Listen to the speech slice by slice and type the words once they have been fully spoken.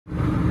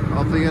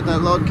Hopefully get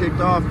that load kicked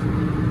off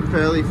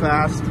fairly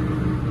fast.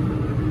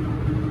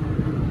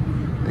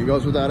 It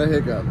goes without a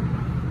hiccup.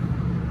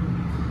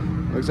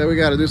 Looks like we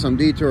got to do some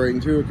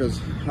detouring too, because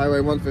Highway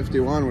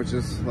 151, which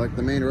is like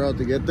the main road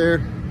to get there,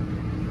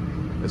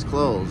 is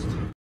closed.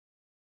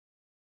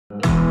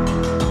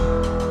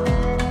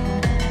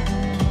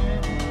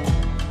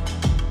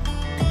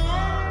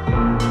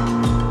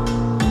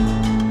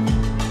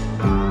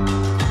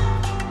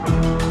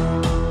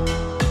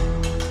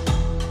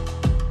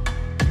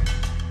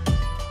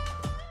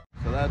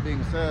 So that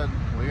being said,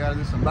 we got to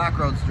do some back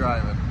roads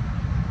driving,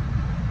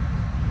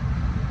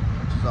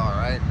 which is all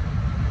right.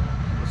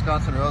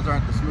 Wisconsin roads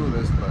aren't the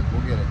smoothest, but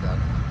we'll get it done.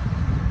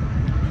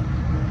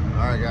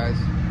 All right, guys,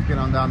 let's get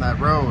on down that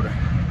road.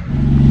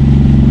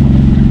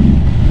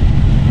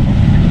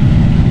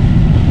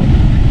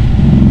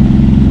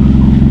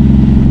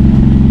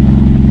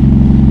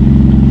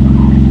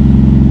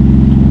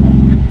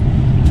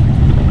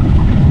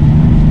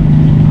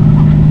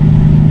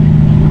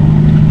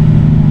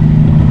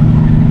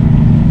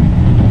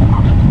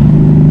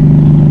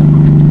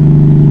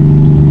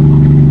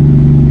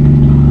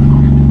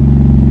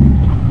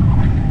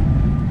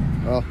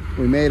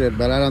 We made it,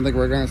 but I don't think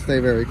we're gonna stay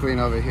very clean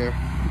over here.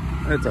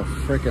 It's a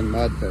freaking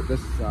mud pit. This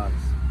sucks.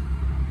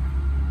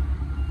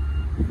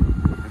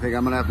 I think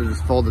I'm gonna have to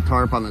just fold the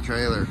tarp on the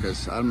trailer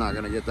because I'm not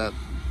gonna get that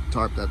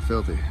tarp that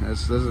filthy.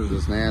 This is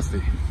just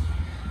nasty.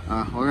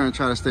 We're gonna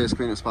try to stay as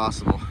clean as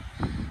possible.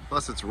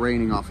 Plus it's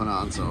raining off and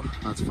on, so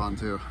that's fun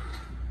too.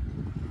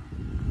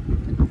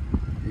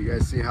 You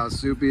guys see how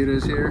soupy it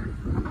is here?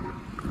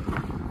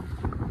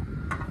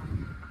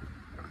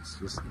 It's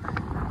just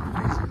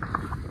amazing.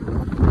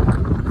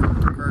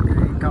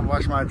 Come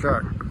wash my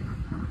truck.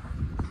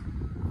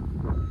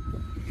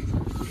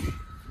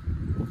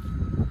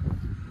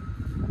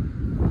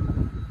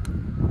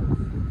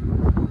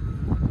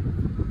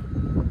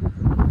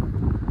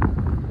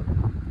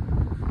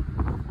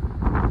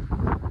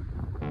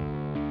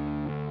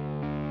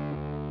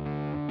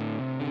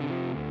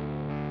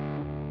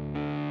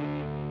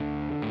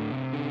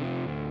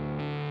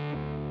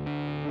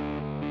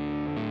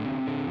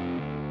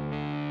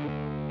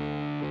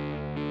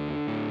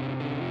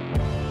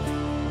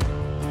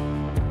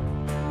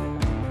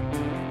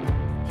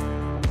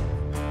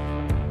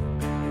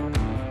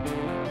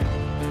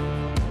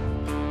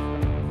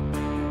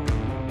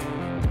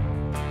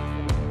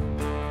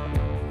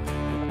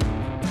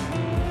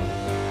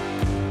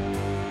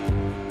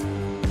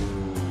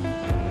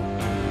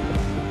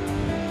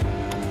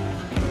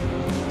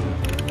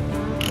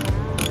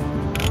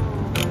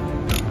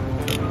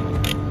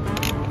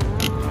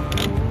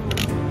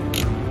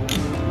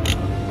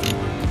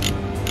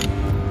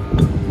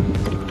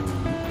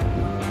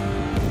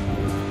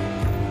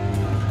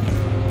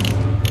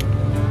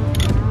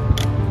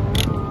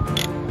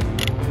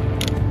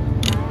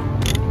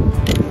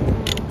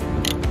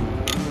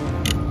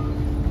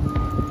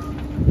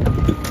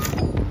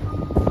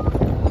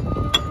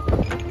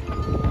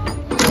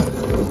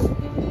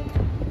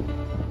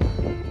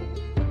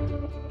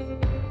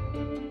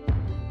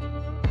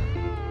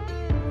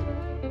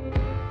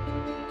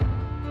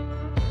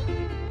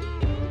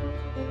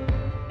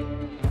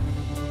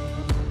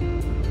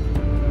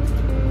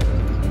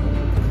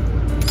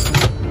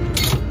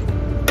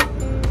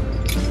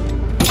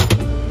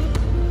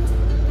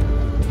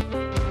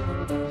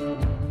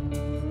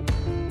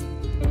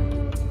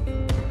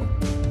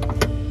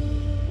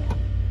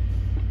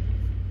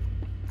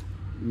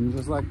 And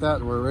just like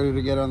that, we're ready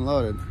to get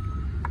unloaded.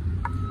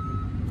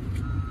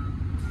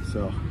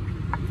 So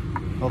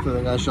hopefully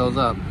the guy shows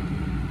up.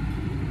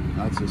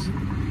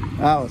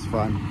 That was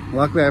fun.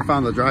 Luckily I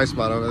found the dry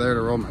spot over there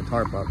to roll my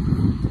tarp up.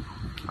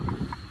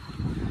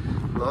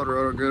 Load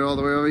rode good all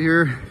the way over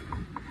here.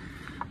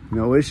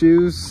 No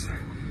issues.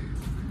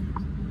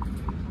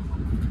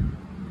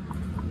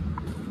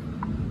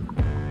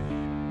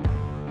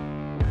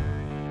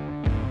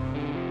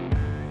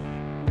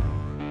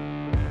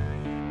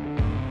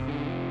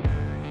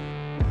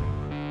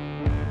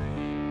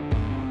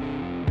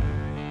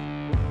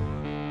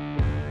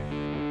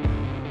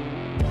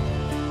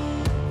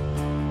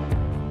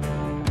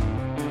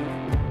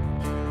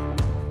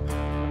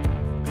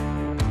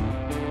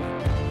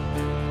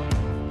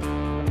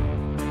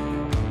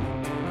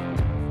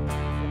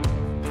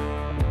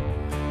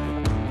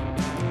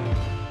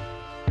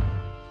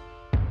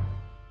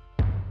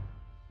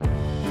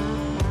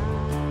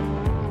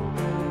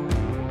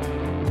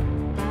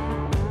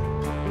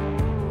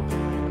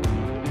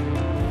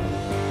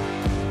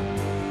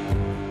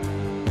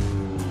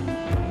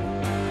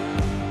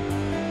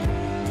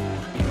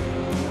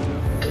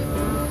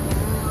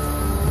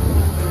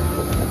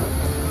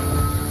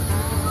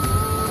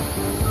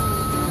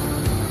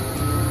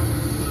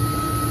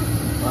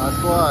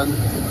 Last one.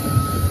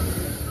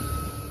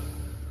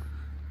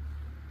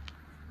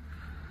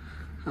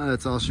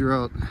 That's all she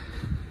wrote.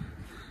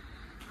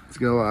 Let's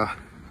go, I'm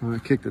gonna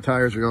kick the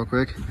tires real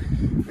quick.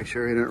 Make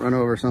sure he didn't run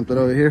over something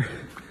over here.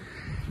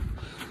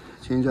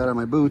 Change out of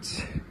my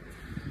boots.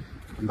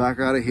 And back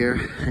out of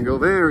here and go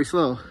very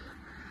slow.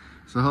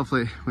 So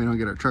hopefully we don't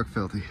get our truck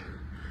filthy.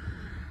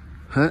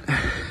 But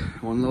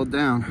one load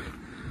down.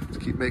 Let's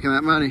keep making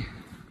that money.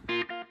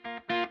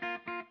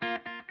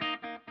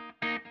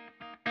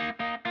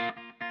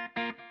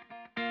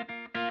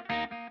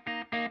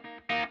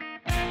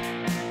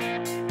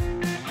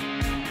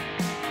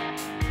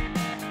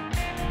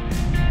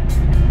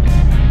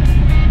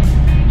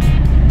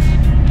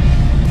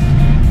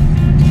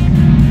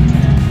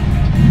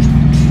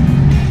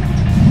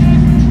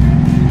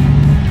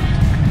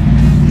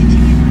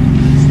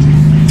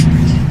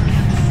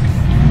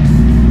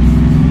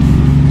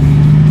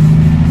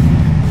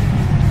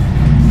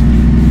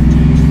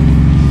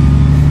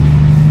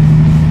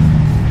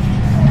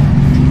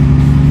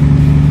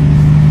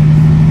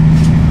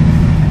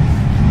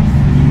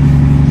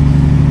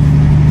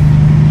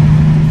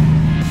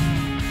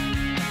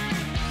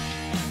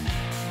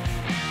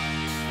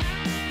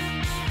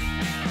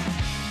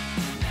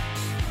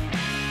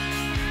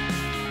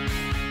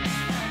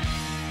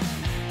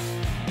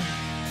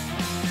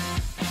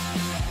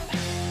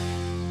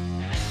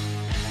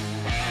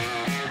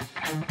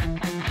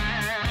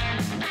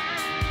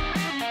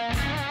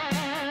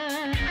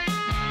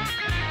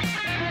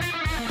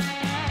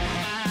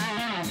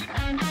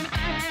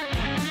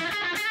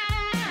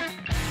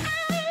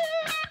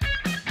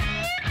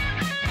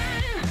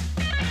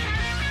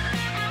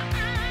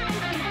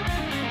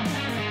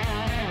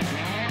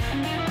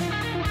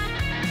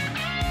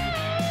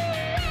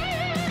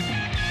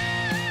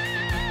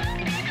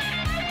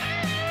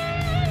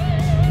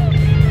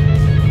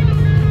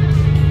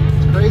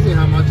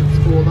 How much it's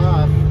cooled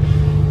off.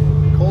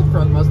 Cold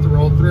front must have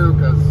rolled through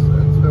because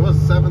it was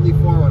 74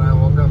 when I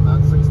woke up,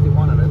 not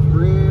 61, and it's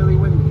really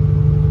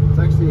windy. It's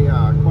actually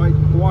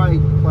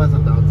quite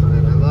pleasant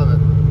outside. I love it.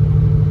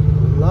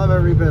 Love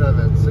every bit of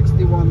it.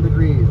 61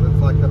 degrees.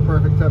 It's like the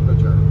perfect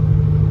temperature.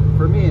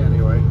 For me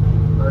anyway.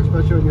 Or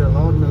especially when you're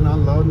loading and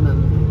unloading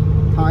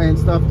and tying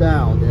stuff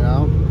down, you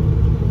know.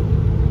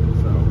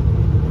 So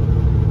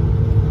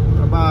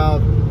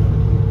about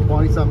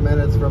 20-something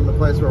minutes from the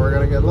place where we're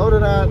going to get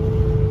loaded at.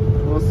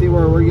 We'll see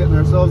where we're getting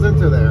ourselves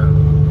into there.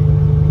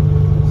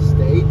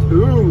 Stay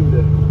tuned.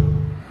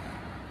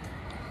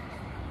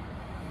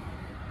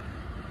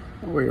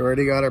 We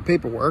already got our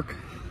paperwork.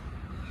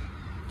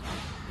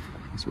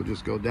 So we'll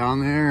just go down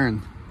there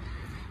and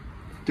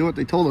do what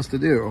they told us to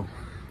do,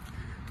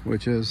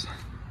 which is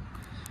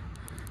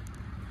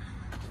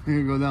we're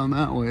gonna go down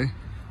that way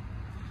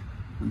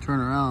and turn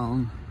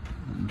around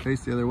and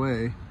face the other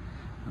way.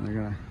 And they're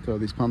gonna throw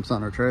these pumps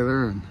on our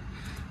trailer and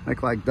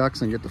make like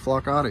ducks and get the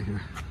flock out of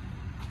here.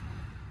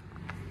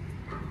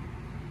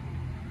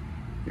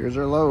 Here's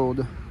our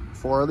load.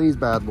 4 of these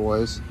bad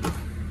boys.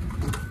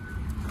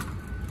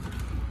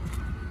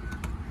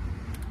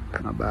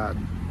 Not bad.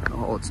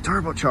 Oh, it's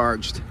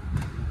turbocharged.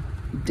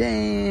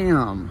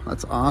 Damn,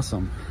 that's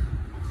awesome.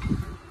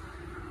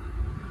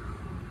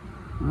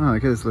 Oh,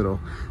 look at this little,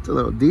 it's a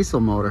little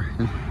diesel motor.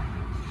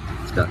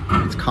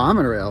 It's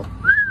common rail.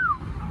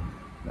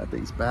 That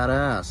thing's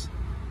badass.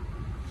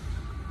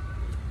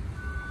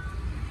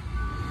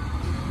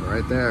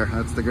 Right there,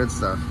 that's the good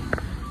stuff.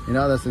 You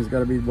know this thing's got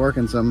to be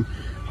working some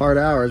hard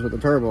hours with the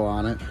turbo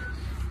on it.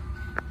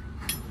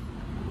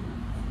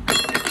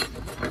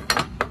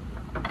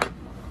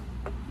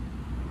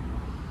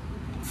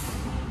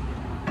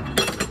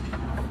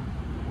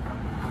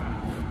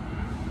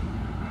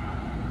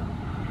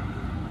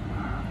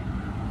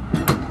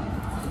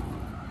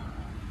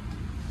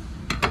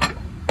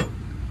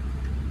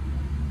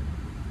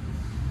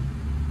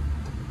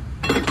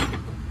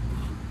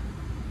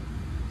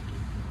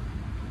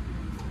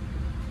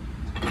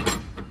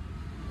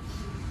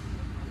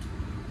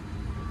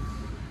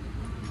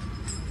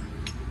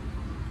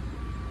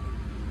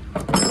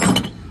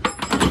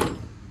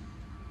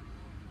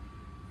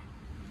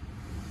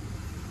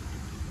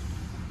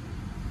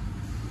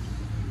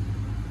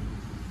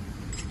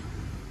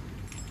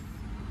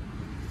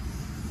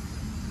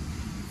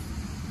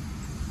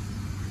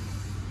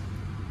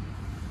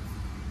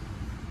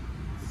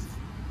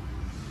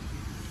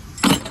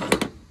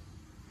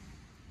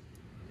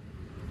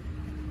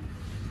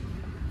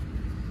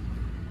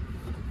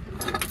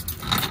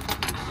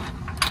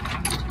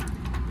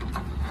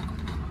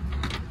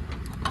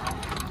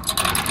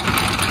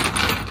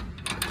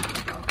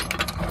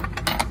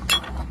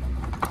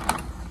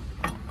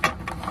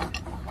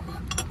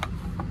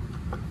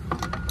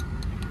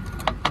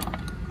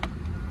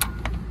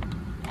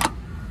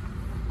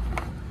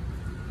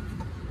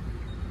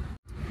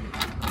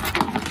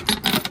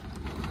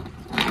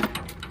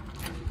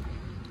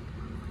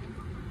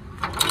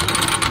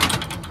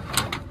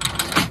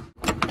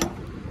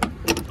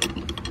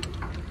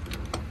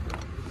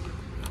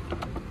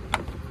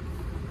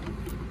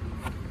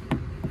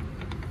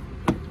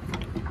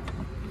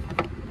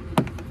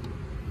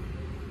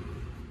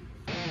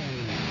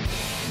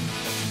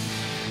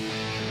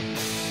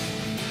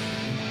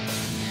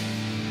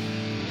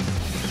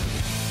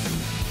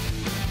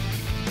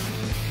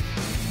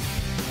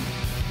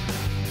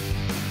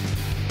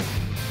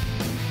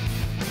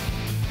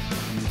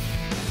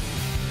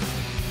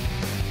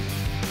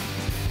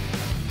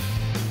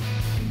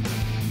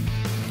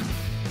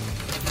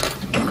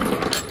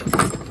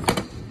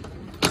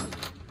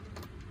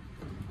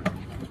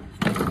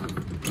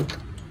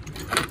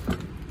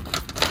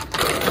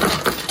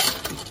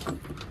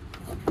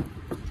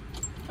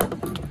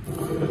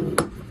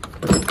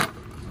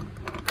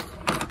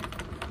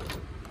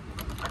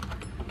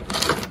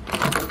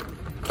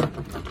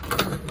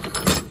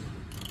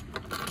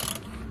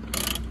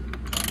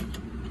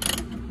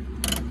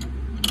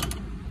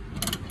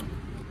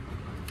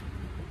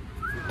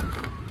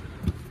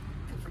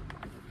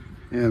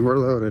 And we're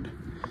loaded.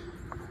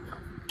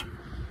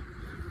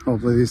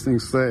 Hopefully these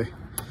things stay.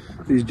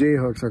 These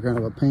J-hooks are kind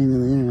of a pain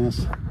in the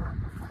ass.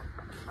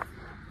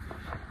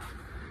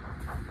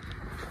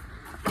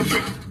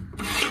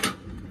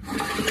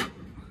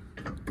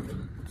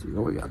 Let's see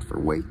what we got for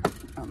weight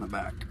on the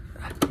back.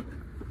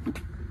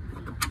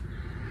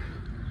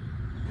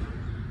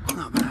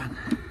 Not bad.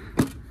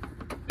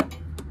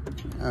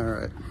 All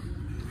right,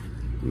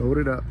 load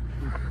it up.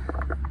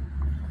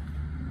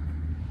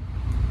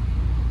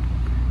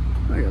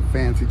 I got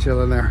fancy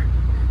chilling there.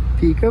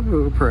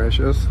 Peekaboo,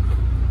 precious.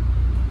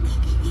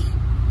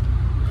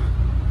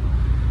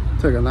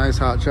 Took a nice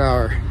hot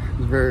shower. It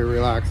was very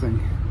relaxing.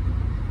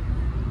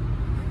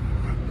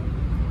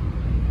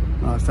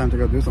 Now it's time to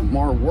go do some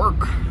more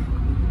work.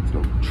 Let's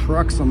go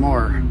truck some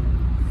more.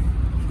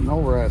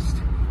 No rest.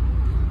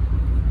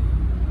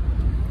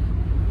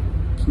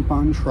 Keep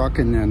on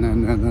trucking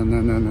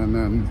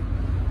and.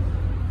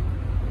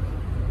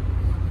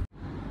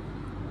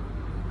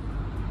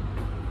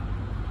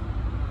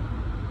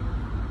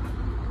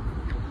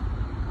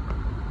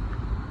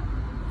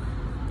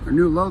 Our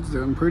new load's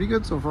doing pretty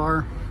good so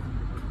far.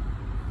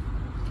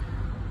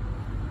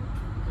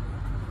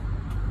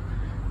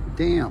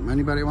 Damn,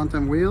 anybody want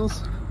them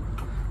wheels?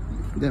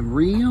 Them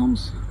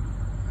rims?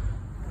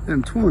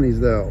 Them 20s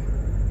though.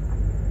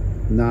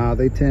 Nah,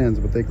 they 10s,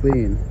 but they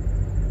clean.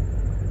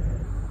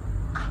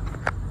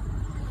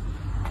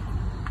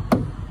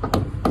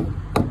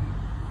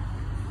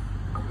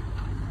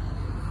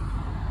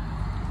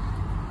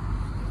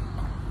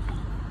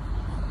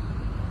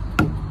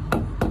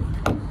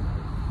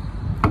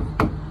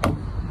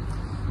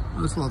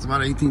 This load's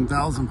about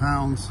 18,000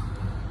 pounds.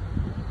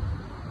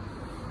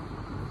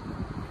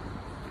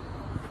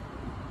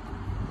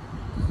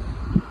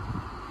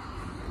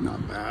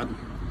 Not bad.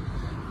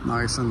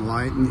 Nice and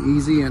light and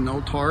easy and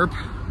no tarp.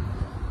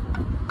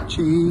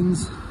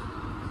 Chains.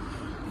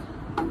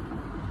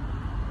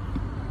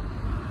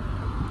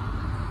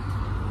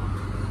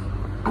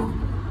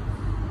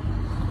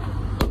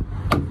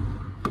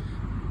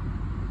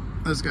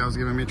 This guy was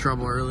giving me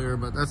trouble earlier,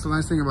 but that's the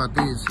nice thing about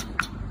these.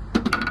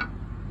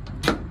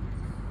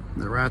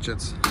 The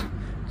ratchets.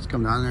 Just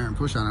come down there and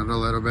push on it a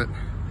little bit.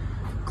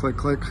 Click,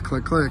 click,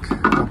 click, click.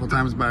 A couple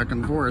times back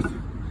and forth,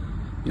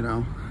 you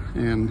know,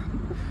 and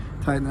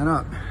tighten it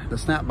up. The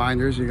snap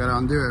binders, you gotta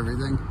undo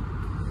everything,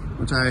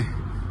 which I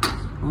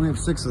only have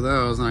 6 of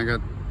those, and I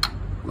got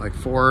like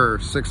 4 or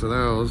 6 of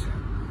those.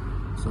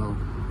 So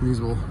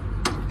these will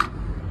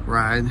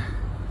ride.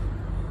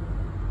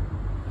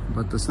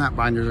 But the snap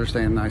binders are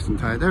staying nice and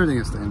tight. Everything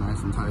is staying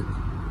nice and tight.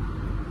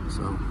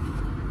 So.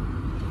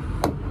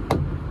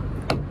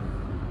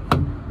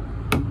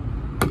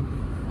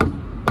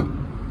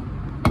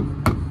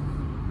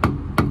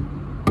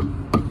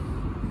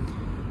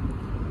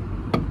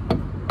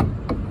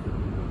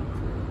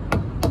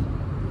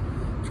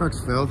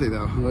 Truck's filthy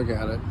though, look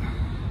at it.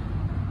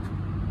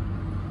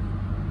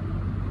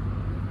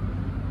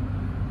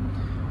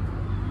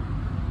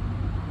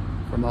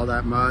 From all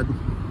that mud.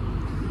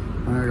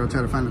 I'm gonna go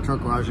try to find a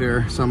truck wash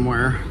here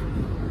somewhere.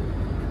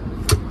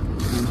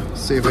 And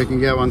see if we can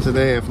get one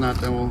today. If not,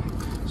 then we'll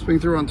swing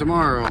through one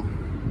tomorrow.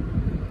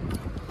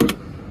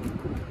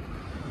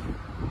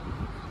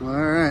 All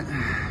right,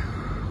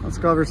 let's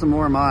cover some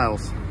more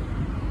miles.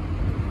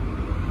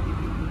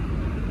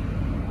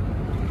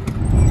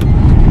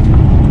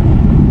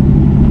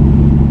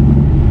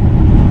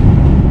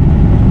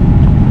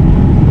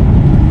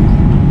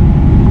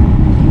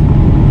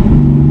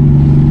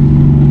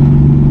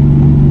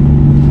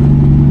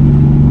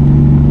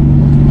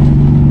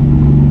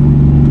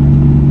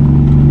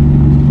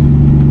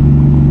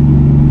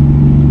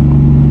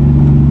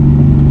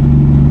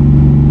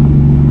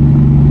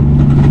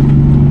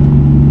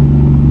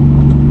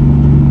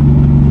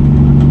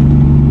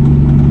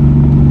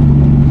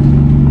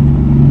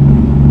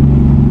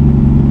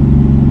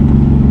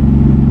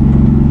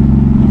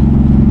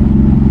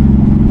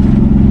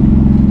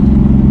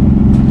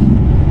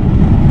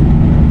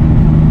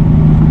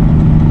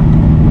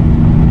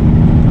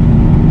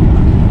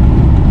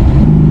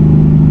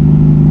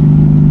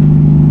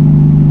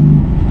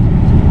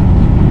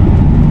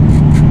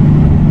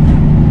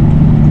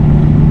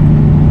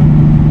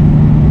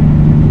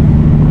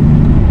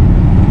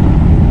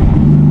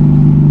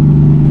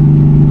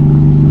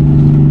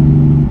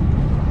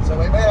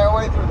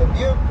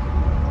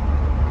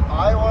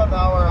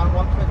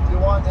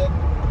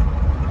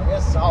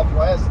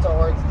 Southwest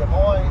towards Des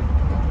Moines.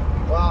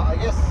 Well, I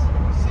guess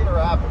Cedar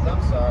Rapids,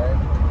 I'm sorry.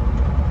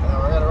 And then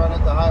we're going to run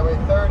into Highway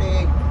 30.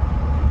 And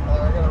then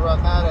we're going to run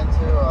that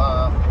into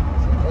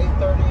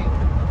 830,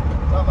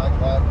 something like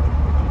that,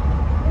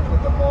 into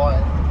Des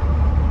Moines.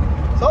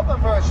 I was hoping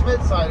for a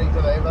Schmidt sighting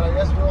today, but I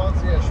guess we won't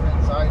see a Schmidt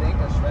sighting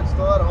because Schmidt's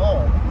still at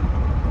home.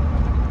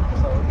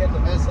 So we get to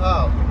miss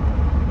out.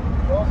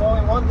 Well, it's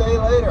only one day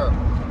later.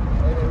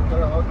 Maybe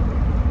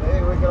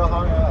we could have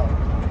hung out.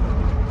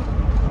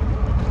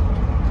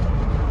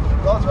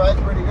 Boat's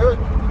riding pretty good.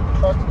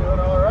 Truck's doing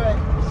alright.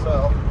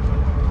 So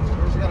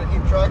we're just gonna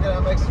keep trucking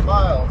and make some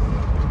miles.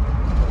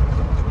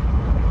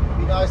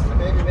 Be nice to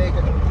maybe make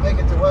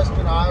it to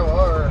Western Iowa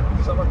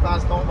or somewhere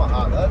past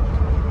Omaha.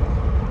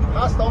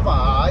 Past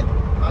Omaha,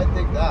 I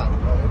think that.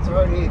 But it's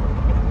already,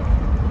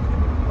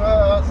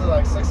 well, it's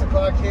like 6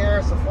 o'clock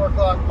here, so 4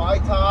 o'clock my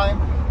time.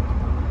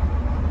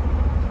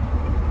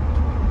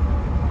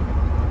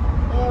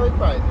 Yeah, we can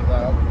probably do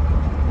that.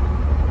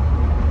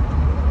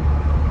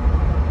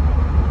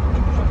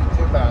 Shouldn't be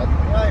too bad.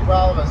 The only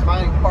problem is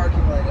finding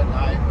parking late at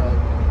night, but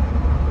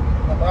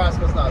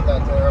Nebraska's not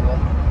that terrible.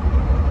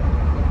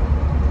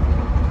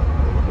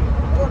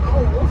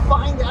 Oh, we'll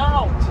find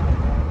out.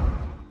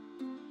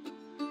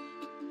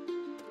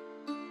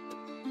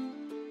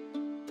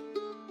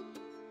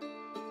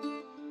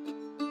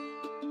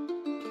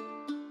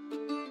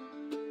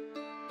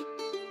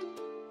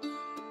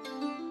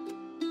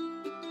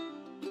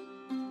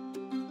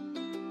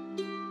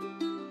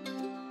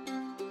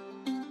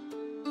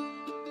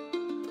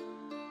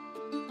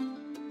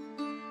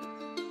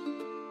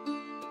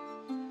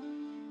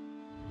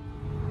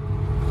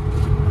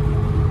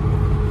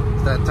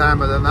 That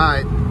time of the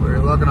night where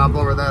you're looking up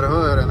over that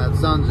hood and that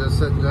sun's just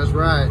sitting just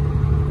right.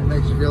 It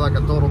makes you feel like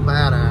a total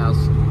badass.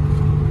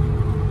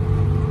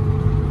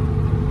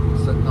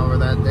 Sitting over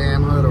that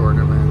damn hood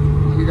order,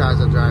 man. You guys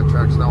that drive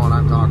trucks know what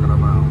I'm talking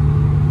about.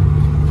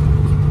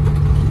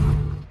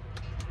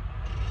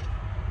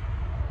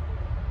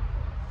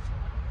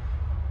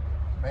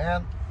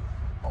 Man,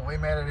 well, we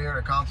made it here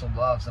to Council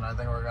Bluffs and I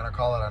think we're gonna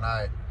call it a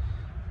night.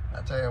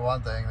 I'll tell you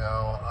one thing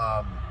though,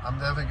 I'm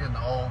definitely getting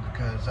old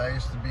because I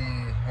used to be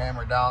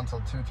hammered down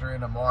till 2, 3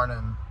 in the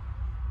morning.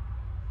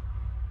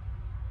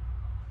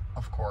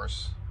 Of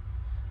course,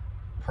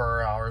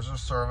 per hours of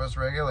service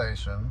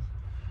regulation.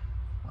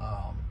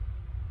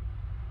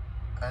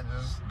 And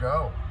just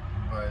go.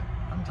 But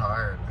I'm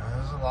tired.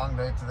 This is a long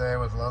day today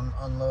with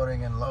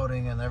unloading and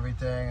loading and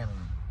everything. And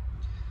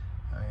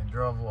I mean,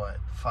 drove what,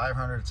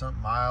 500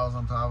 something miles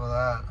on top of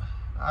that.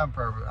 I'm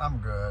perfect. I'm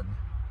good.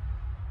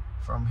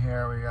 From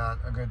here we got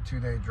a good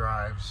 2-day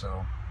drive,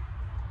 so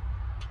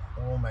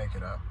we'll make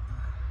it up.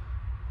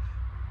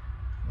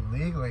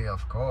 Legally,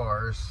 of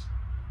course.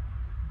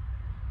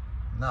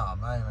 No, I'm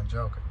not even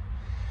joking.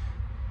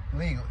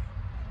 Legally.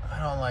 I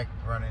don't like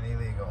running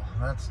illegal.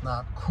 That's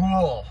not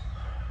cool.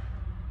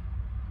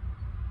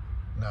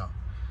 No.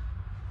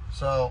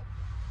 So,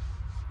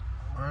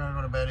 we're gonna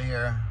go to bed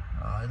here.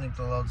 I think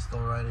the load's still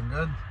riding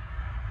good.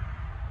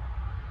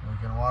 We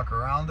can walk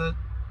around it.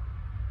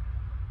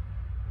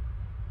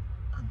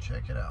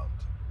 Check it out.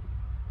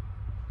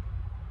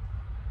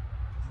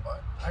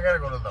 But I gotta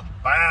go to the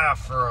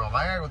bathroom.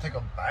 I gotta go take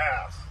a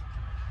bath.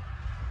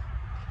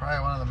 Probably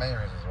one of the main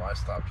reasons why I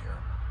stopped here.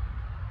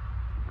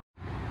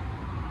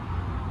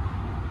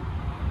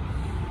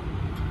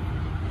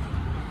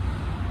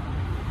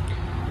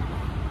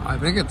 I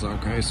think it's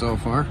okay so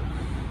far.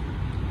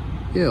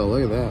 Yeah,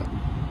 look at that.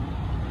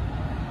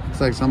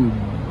 It's like some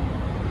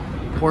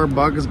poor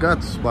bug's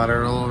guts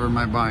splattered all over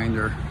my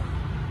binder.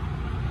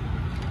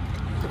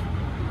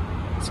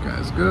 This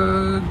guy's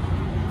good.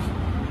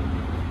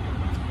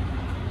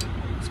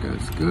 This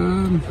guy's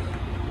good.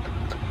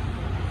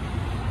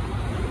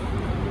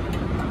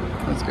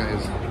 This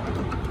guy's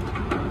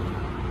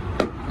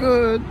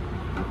good.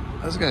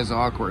 This guy's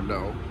awkward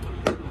though.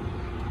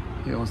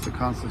 He wants to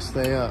constantly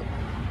stay up.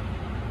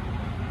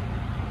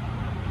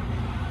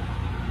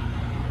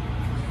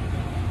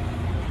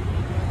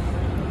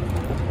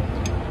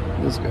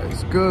 This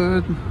guy's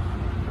good.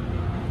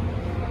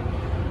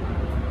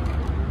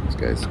 This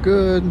guy's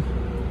good.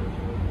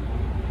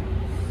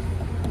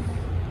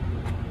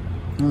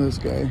 This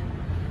guy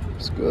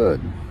is good.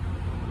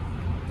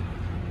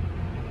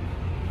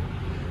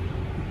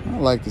 I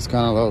like this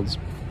kind of loads.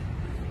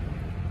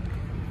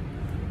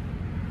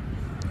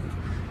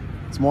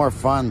 It's more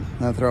fun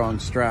than throwing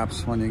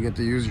straps when you get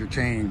to use your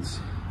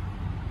chains.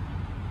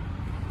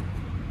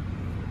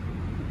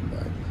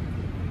 But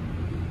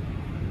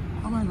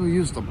I'm gonna go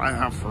use the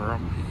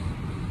bathroom.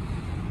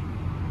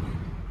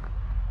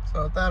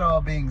 So with that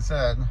all being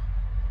said,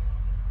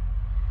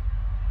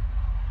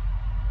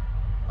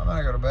 I'm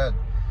gonna go to bed.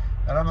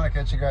 And I'm gonna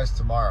catch you guys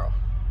tomorrow.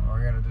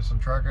 We're gonna do some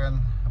trucking.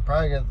 I'll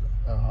probably get,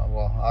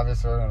 well,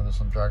 obviously we're gonna do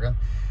some trucking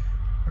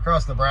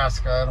across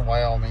Nebraska and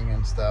Wyoming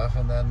and stuff.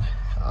 And then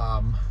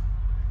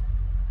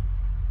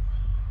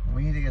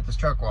we need to get this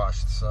truck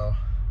washed. So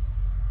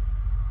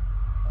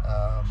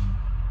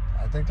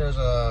I think there's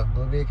a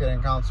Blue Beacon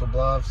in Council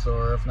Bluffs,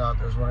 or if not,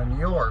 there's one in New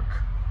York.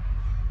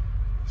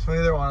 So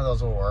either one of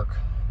those will work.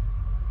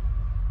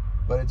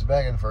 But it's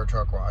begging for a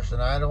truck wash,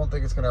 and I don't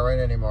think it's gonna rain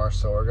anymore,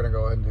 so we're gonna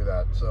go ahead and do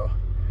that. So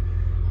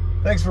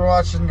thanks for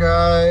watching,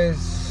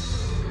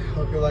 guys.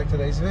 Hope you liked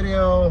today's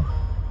video,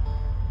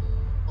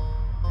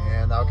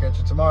 and I'll catch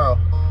you tomorrow.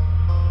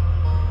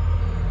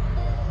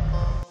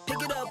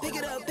 Pick it up, pick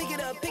it up, pick it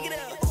up, pick it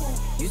up.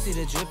 You see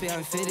the drippy,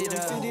 I'm fitted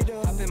up.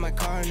 Hop in my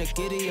car and the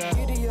giddy up.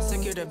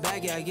 Secure the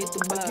bag, yeah, I get the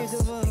bus.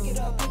 Pick it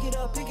up, pick it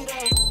up, pick it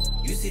up.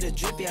 You see the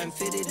drippy, I'm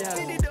fitted up.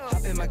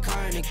 Hop in my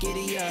car and the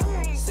giddy up.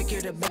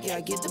 Secure the bag, yeah,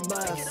 I get the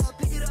bus.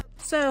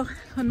 So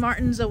when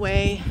Martin's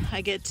away,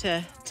 I get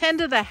to tend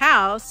to the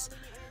house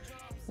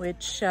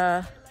which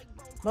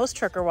most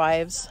trucker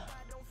wives,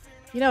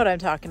 you know what I'm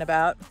talking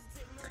about.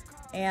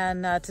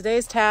 And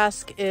today's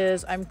task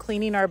is I'm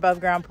cleaning our above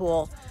ground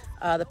pool.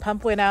 The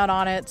pump went out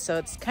on it, so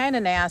it's kind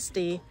of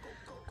nasty,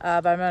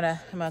 but I'm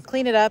gonna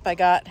clean it up. I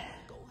got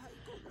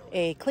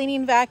a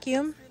cleaning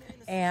vacuum,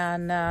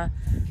 and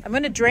I'm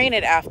gonna drain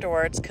it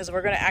afterwards because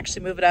we're gonna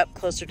actually move it up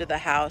closer to the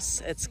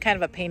house. It's kind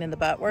of a pain in the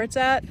butt where it's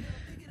at,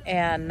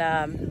 and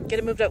get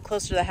it moved up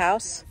closer to the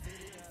house.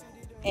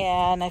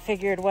 And I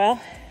figured,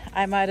 well,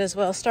 I might as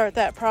well start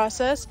that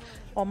process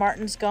while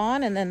Martin's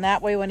gone, and then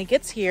that way when he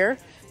gets here,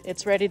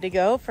 it's ready to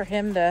go for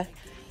him to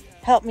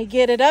help me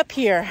get it up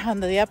here on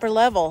the upper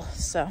level.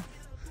 So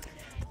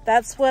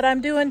that's what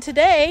I'm doing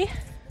today.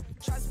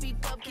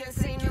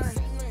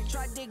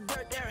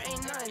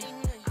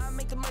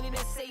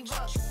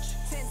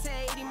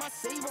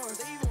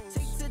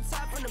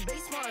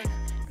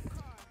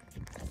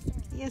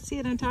 You see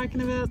what I'm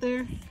talking about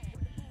there?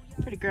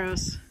 Pretty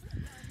gross.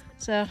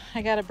 So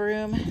I got a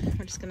broom.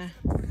 We're just gonna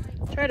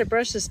try to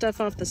brush the stuff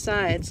off the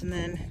sides, and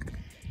then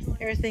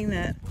everything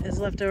that is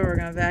left over we're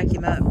gonna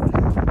vacuum up.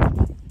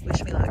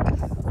 Wish me luck.